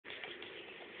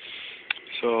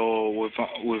So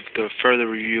with the further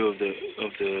review of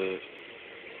the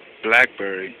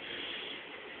BlackBerry,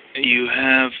 you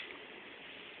have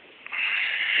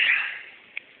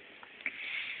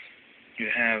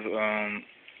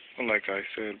like I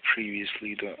said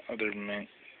previously,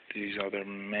 these other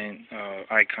main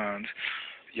icons.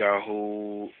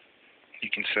 Yahoo. You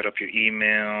can set up your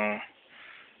email.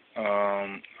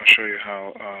 I'll show you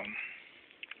how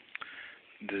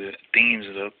the themes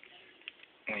look.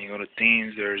 When you go to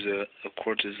themes, there's of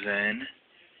course a Zen.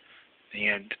 Then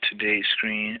you have the today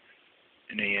screen,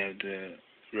 and then you have the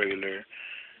regular.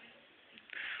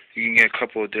 You can get a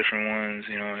couple of different ones.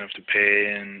 You don't have to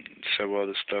pay, and several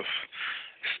other stuff.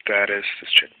 Status.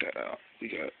 Let's check that out. We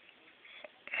got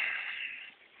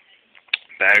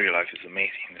battery life is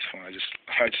amazing. This phone, I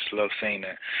just love saying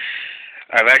that.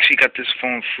 I've actually got this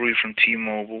phone free from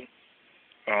T-Mobile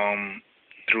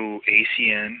through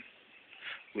ACN,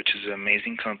 which is an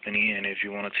amazing company. And if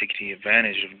you want to take the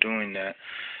advantage of doing that,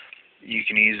 you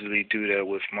can easily do that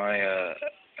with my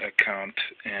account,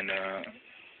 and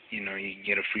you can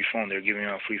get a free phone. They're giving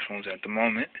out free phones at the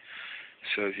moment.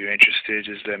 So if you're interested,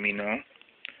 just let me know.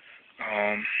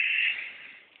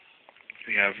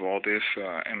 We have all this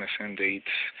MSN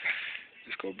dates.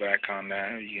 Just go back on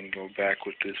that. You can go back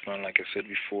with this one, like I said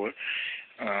before.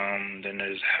 Then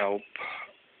there's help.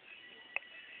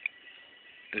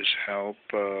 There's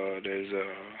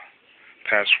a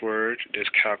password. There's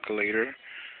calculator.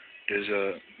 There's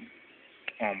a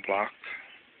block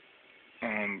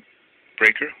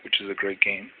breaker, which is a great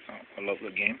game. I love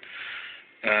the game.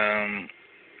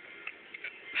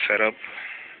 Setup,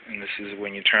 and this is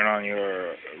when you turn on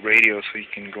your radio so you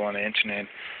can go on the internet.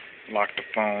 Lock the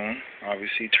phone.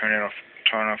 Obviously, turn off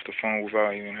the phone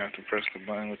without even have to press the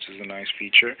button, which is a nice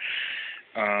feature.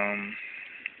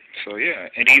 So yeah,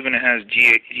 it even has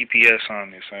GPS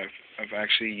on this. I've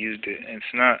actually used it, and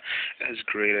it's not as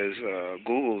great as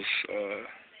Google's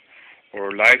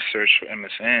or Live Search for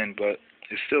MSN, but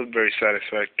it's still very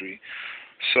satisfactory.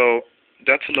 So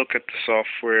that's a look at the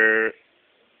software,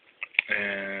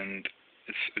 and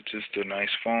it's just a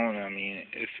nice phone. I mean,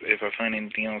 if I find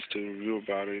anything else to review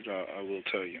about it, I will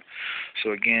tell you.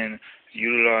 So again,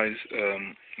 utilize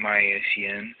my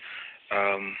ACN.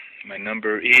 My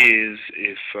number is,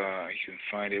 if you can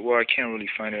find it. Well, I can't really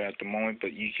find it at the moment,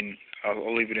 but you can.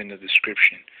 I'll leave it in the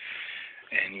description,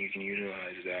 and you can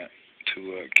utilize that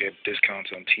to get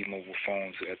discounts on T-Mobile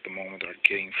phones. At the moment, are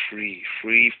getting free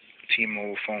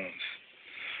T-Mobile phones.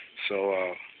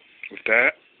 So with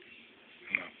that,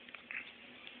 no.